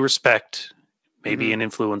they respect, maybe an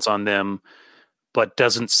influence on them, but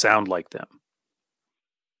doesn't sound like them.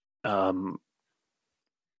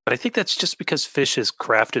 But I think that's just because Fish has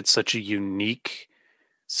crafted such a unique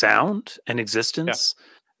sound and existence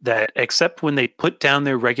that, except when they put down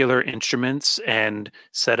their regular instruments and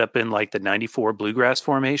set up in like the 94 bluegrass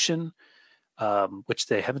formation, which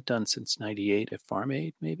they haven't done since 98 at Farm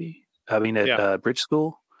Aid, maybe. I mean, at Bridge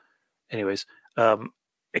School. Anyways,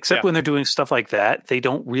 except when they're doing stuff like that, they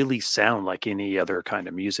don't really sound like any other kind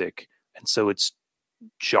of music. And so it's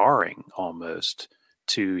jarring almost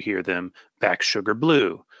to hear them back Sugar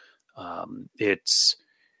Blue. It's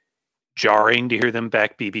jarring to hear them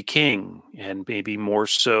back BB King, and maybe more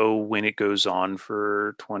so when it goes on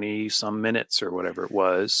for 20 some minutes or whatever it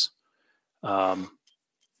was.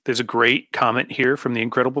 There's a great comment here from the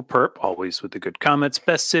Incredible Perp, always with the good comments.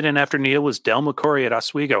 Best sit-in after Neil was Del McCoury at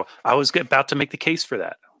Oswego. I was about to make the case for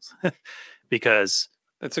that because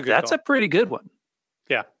that's a pretty good one.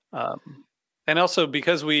 Yeah. And also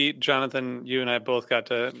because Jonathan, you and I both got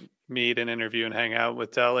to meet and interview and hang out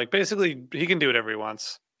with Del, like basically he can do whatever he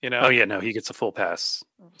wants, Oh yeah, no, he gets a full pass.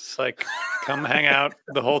 It's like, come hang out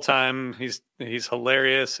the whole time. He's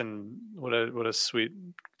hilarious and what a sweet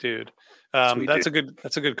dude. That's a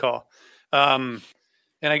good call. And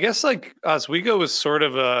I guess like Oswego was sort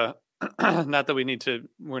of a, not that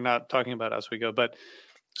we're not talking about Oswego, but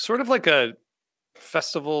sort of like a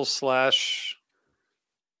festival /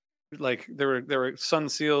 like there were Sun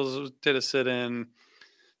Seals did a sit-in,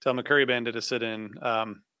 Del McCoury Band did a sit-in.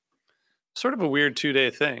 Sort of a weird 2-day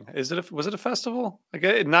thing. Was it a festival?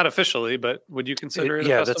 Like, not officially, but would you consider it a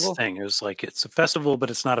Yeah, that's the festival? thing. It was like it's a festival, but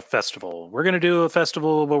it's not a festival. We're going to do a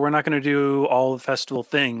festival, but we're not going to do all the festival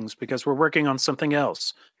things because we're working on something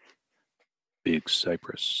else. Big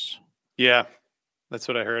Cypress. Yeah, that's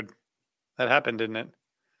what I heard. That happened, didn't it?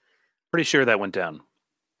 Pretty sure that went down.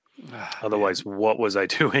 Otherwise, what was I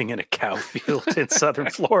doing in a cow field in southern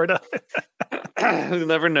Florida? You'll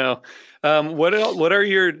never know. What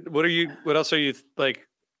else are you like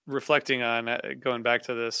reflecting on going back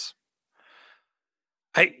to this?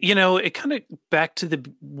 It kind of back to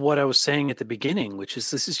what I was saying at the beginning, which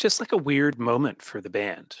is this is just like a weird moment for the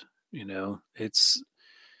band.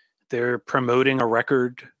 They're promoting a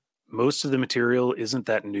record. Most of the material isn't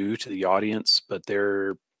that new to the audience, but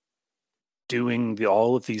they're doing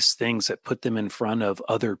all of these things that put them in front of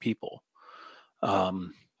other people.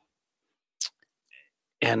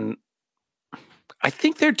 And I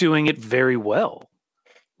think they're doing it very well,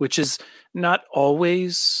 which is not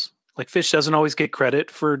always like Phish doesn't always get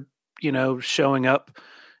credit for, showing up.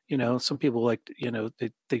 Some people like,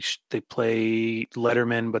 they play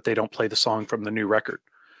Letterman, but they don't play the song from the new record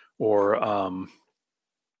or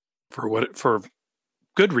for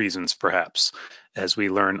good reasons, perhaps, as we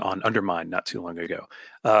learned on Undermine not too long ago.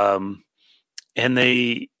 And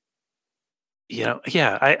they,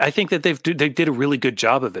 I think that they did a really good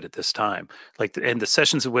job of it at this time. And the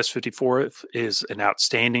Sessions of West 54th is an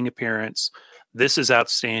outstanding appearance. This is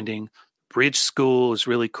outstanding. Bridge School is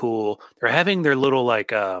really cool. They're having their little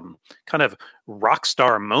kind of rock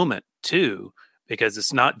star moment too, because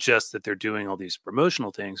it's not just that they're doing all these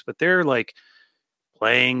promotional things, but they're like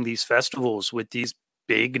playing these festivals with these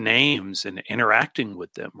big names and interacting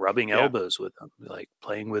with them, rubbing elbows with them, like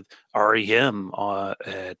playing with REM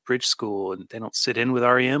at Bridge School. And they don't sit in with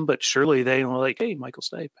REM, but surely they are like, hey, Michael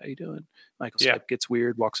Stipe, how you doing? Michael Stipe gets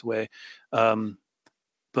weird, walks away.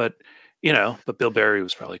 But Bill Berry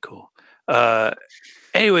was probably cool.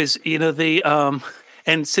 Anyways,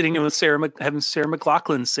 and sitting with having Sarah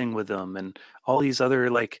McLachlan sing with them and all these other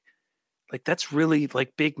like that's really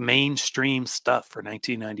like big mainstream stuff for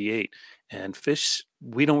 1998. And Phish,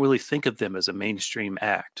 we don't really think of them as a mainstream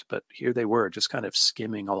act, but here they were just kind of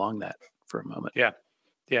skimming along that for a moment. Yeah.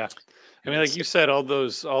 I mean, like you said, all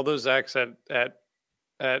those acts at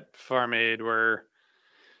Farm Aid were,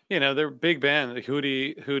 they're big band.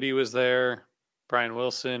 Hootie was there, Brian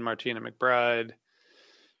Wilson, Martina McBride.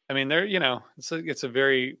 I mean, they're, it's a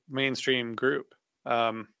very mainstream group,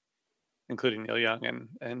 including Neil Young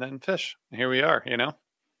and then Phish. And here we are,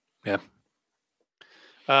 Yeah.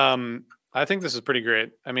 I think this is pretty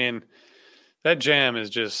great. I mean, that jam is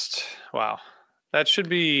just wow. That should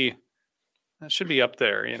be up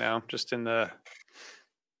there, just in the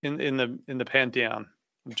pantheon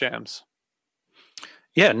of jams.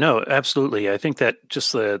 Yeah, no, absolutely. I think that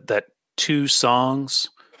just that two songs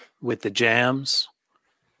with the jams,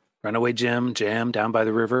 Runaway Jim, Jam, Down by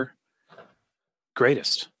the River,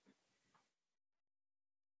 greatest.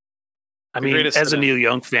 I mean, as a Neil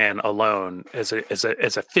Young fan alone, as a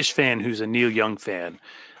Phish fan who's a Neil Young fan,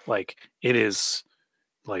 like it is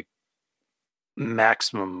like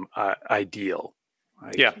maximum ideal.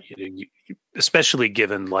 Especially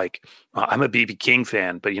given like I'm a BB King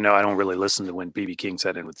fan, but I don't really listen to when BB King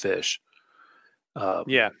sat in with Phish. Because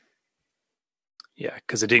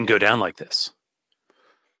it didn't go down like this.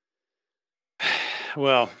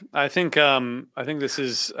 Well, I think this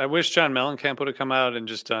is. I wish John Mellencamp would have come out and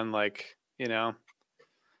just done like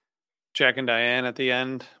Jack and Diane at the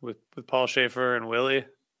end with Paul Schaefer and Willie.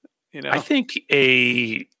 I think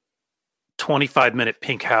a 25-minute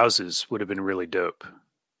Pink Houses would have been really dope.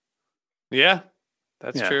 Yeah,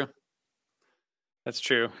 that's true. That's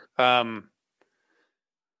true.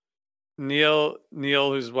 Neil,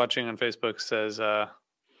 who's watching on Facebook, says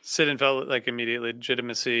Sid felt like immediate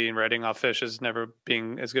legitimacy in writing off Phish as never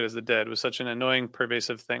being as good as the Dead was such an annoying,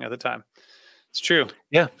 pervasive thing at the time. It's true.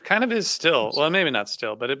 Yeah. Kind of is still. Well, maybe not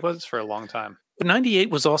still, but it was for a long time. But 98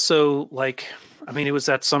 was also like, I mean, it was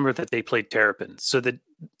that summer that they played Terrapin. So the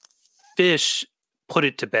Phish put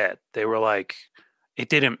it to bed. They were like,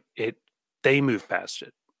 they moved past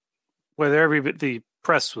it. Whether the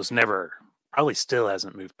press was never, probably still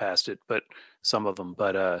hasn't moved past it, but some of them,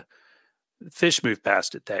 but Phish moved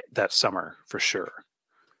past it that summer for sure.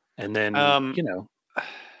 And then,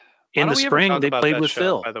 in the spring they played with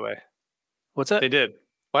Phil. By the way. What's that? They did.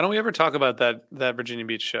 Why don't we ever talk about that Virginia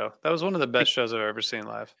Beach show? That was one of the best shows I've ever seen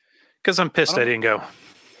live. Because I'm pissed I didn't go.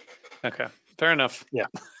 Okay, fair enough. Yeah,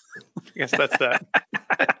 I guess that's that.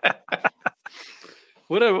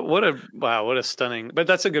 What a stunning. But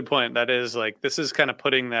that's a good point. That is like this is kind of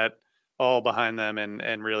putting that all behind them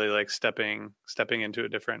and really like stepping into a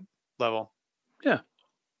different level. Yeah.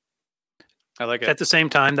 I like it. At the same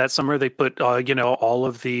time, that summer they put, all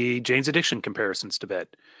of the Jane's Addiction comparisons to bed,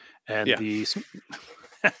 and the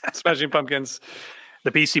Smashing Pumpkins,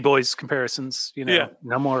 the Beastie Boys comparisons.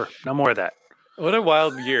 No more of that. What a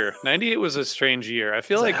wild year! 98 was a strange year. I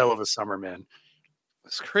feel like a hell of a summer, man.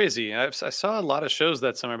 It's crazy. I saw a lot of shows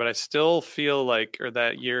that summer, but I still feel like, or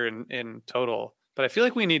that year in total. But I feel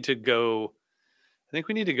like we need to go. I think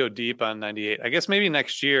we need to go deep on 98. I guess maybe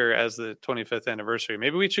next year as the 25th anniversary.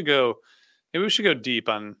 Maybe we should go deep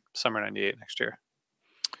on summer 98 next year.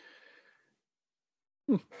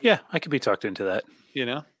 Yeah, I could be talked into that.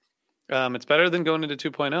 It's better than going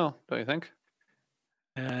into 2.0, don't you think?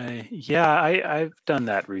 Yeah, I've done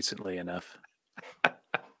that recently enough.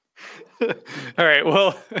 All right.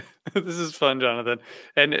 Well, this is fun, Jonathan.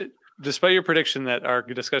 And despite your prediction that our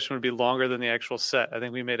discussion would be longer than the actual set, I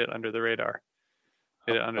think we made it under the radar.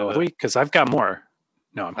 Because I've got more.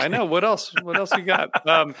 No, I'm kidding. I know. What else? What else you got?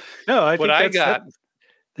 No, I think I got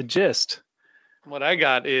the gist. What I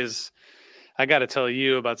got is I got to tell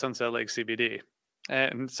you about Sunset Lake CBD.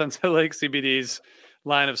 And Sunset Lake CBD's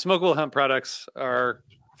line of smokable hemp products are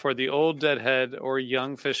for the old deadhead or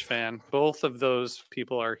young fish fan. Both of those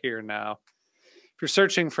people are here now. If you're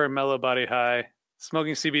searching for a mellow body high,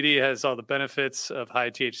 smoking CBD has all the benefits of high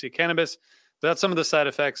THC cannabis without some of the side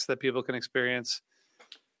effects that people can experience.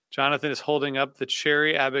 Jonathan is holding up the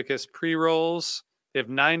Cherry Abacus pre-rolls. They have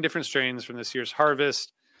 9 different strains from this year's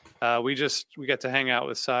harvest. We got to hang out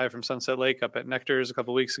with Cy from Sunset Lake up at Nectar's a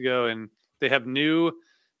couple weeks ago, and they have new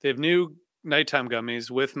nighttime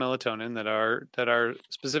gummies with melatonin that are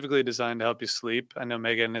specifically designed to help you sleep. I know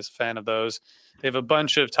Megan is a fan of those. They have a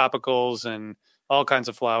bunch of topicals and all kinds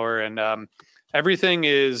of flower, and everything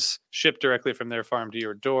is shipped directly from their farm to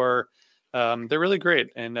your door. They're really great,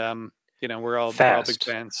 and we're all big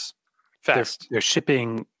fans. Fast. They're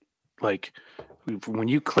shipping, like when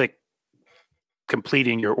you click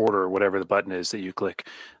completing your order or whatever the button is that you click,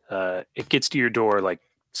 it gets to your door like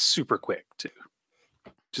super quick too,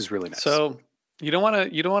 which is really nice. So you don't want to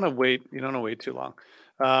wait. You don't want to wait too long.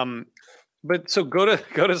 But so go to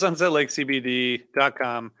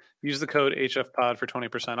sunsetlakecbd.com. Use the code HFPod for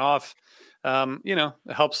 20% off. It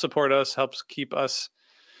helps support us, helps keeping us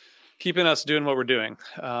doing what we're doing.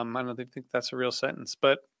 I don't think that's a real sentence,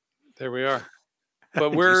 but there we are.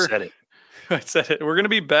 But You said it. I said it. We're going to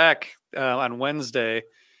be back on Wednesday,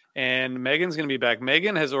 and Megan's going to be back.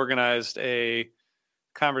 Megan has organized a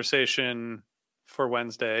conversation for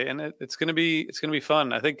Wednesday, and it's going to be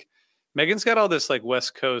fun. I think Megan's got all this like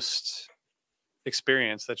West Coast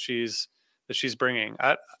experience that she's bringing.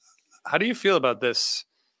 How do you feel about this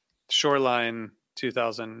Shoreline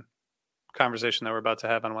 2000 conversation that we're about to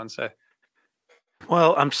have on Wednesday?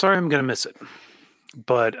 Well, I'm sorry I'm going to miss it,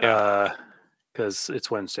 but because it's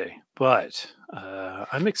Wednesday. But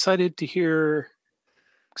I'm excited to hear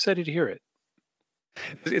it.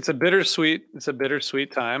 It's a bittersweet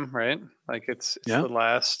time, right? Like it's the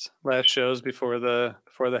last shows before the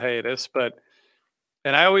hiatus,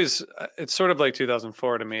 and I always, it's sort of like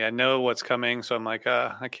 2004 to me. I know what's coming, so I'm like,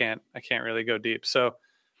 I can't really go deep. So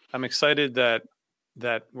I'm excited that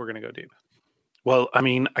we're going to go deep. Well, I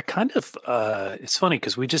mean, I kind of, it's funny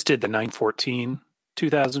because we just did the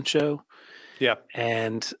 9/14/2000 show. Yeah.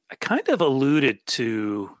 And I kind of alluded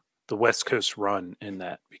to the West Coast run in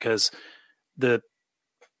that, because the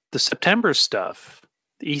September stuff,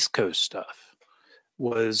 the East Coast stuff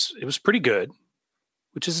was pretty good,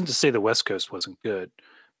 which isn't to say the West Coast wasn't good.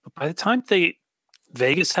 But by the time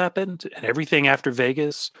Vegas happened, and everything after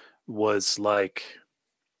Vegas was like,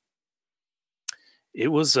 it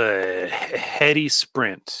was a heady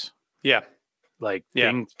sprint. Yeah. Like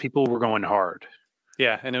people were going hard.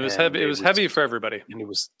 Yeah, and it was heavy. It was heavy for everybody.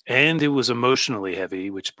 And it was emotionally heavy,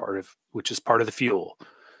 which is part of the fuel.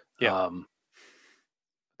 Yeah.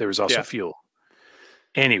 There was also fuel.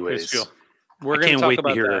 Anyways, fuel. I can't wait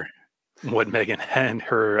to hear what Megan and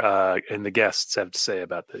her and the guests have to say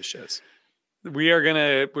about those shows. We're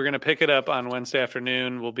gonna pick it up on Wednesday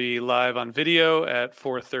afternoon. We'll be live on video at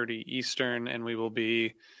 4:30 Eastern, and we will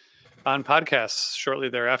be on podcasts shortly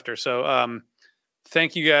thereafter. So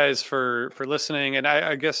thank you guys for listening. And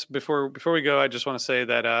I guess before we go, I just want to say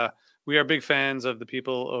that we are big fans of the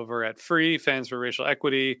people over at Free, Fans for Racial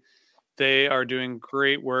Equity. They are doing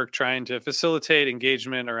great work trying to facilitate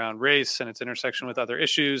engagement around race and its intersection with other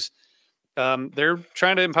issues. They're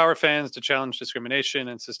trying to empower fans to challenge discrimination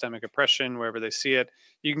and systemic oppression wherever they see it.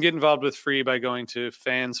 You can get involved with Free by going to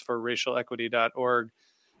fansforracialequity.org.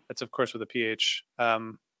 That's, of course, with a PH.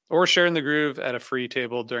 Or sharing the groove at a free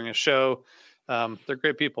table during a show. They're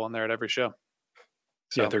great people, and they're at every show.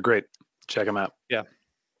 So, yeah, they're great. Check them out. Yeah.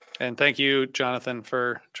 And thank you, Jonathan,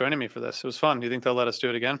 for joining me for this. It was fun. Do you think they'll let us do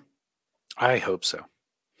it again? I hope so.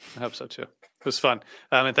 I hope so, too. It was fun.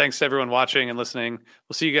 And thanks to everyone watching and listening.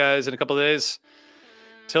 We'll see you guys in a couple of days.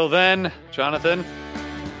 Till then, Jonathan.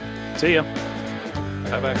 See ya.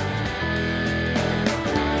 Bye-bye.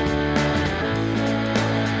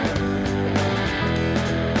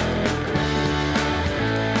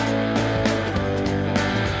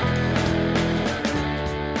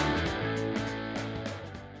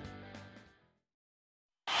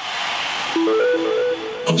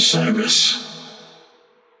 Osiris.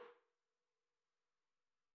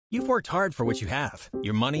 You've worked hard for what you have.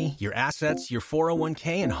 Your money, your assets, your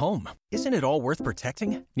 401k, and home. Isn't it all worth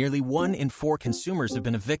protecting? Nearly 1 in 4 consumers have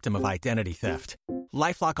been a victim of identity theft.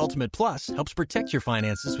 LifeLock Ultimate Plus helps protect your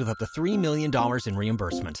finances with up to $3 million in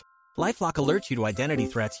reimbursement. LifeLock alerts you to identity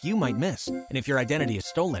threats you might miss. And if your identity is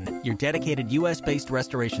stolen, your dedicated U.S.-based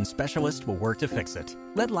restoration specialist will work to fix it.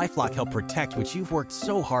 Let LifeLock help protect what you've worked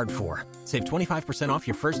so hard for. Save 25% off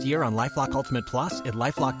your first year on LifeLock Ultimate Plus at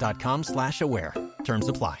LifeLock.com/aware. Terms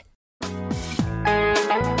apply.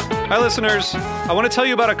 Hi, listeners. I want to tell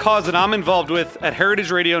you about a cause that I'm involved with at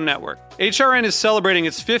Heritage Radio Network. HRN is celebrating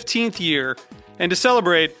its 15th year, and to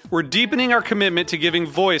celebrate, we're deepening our commitment to giving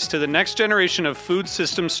voice to the next generation of food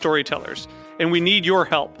systems storytellers, and we need your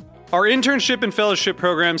help. Our internship and fellowship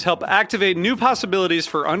programs help activate new possibilities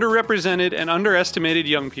for underrepresented and underestimated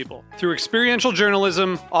young people through experiential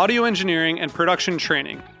journalism, audio engineering, and production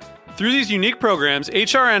training. Through these unique programs,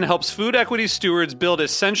 HRN helps food equity stewards build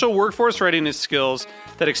essential workforce readiness skills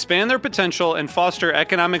that expand their potential and foster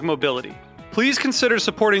economic mobility. Please consider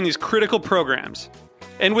supporting these critical programs.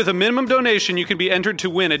 And with a minimum donation, you can be entered to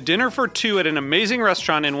win a dinner for 2 at an amazing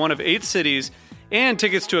restaurant in one of 8 cities and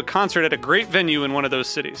tickets to a concert at a great venue in one of those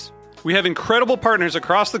cities. We have incredible partners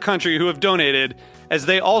across the country who have donated, as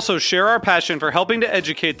they also share our passion for helping to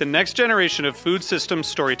educate the next generation of food systems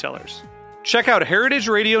storytellers. Check out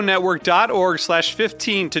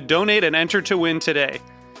heritageradionetwork.org/15 to donate and enter to win today.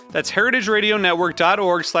 That's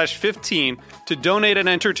heritageradionetwork.org/15 to donate and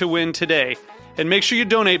enter to win today. And make sure you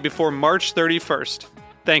donate before March 31st.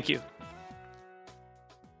 Thank you.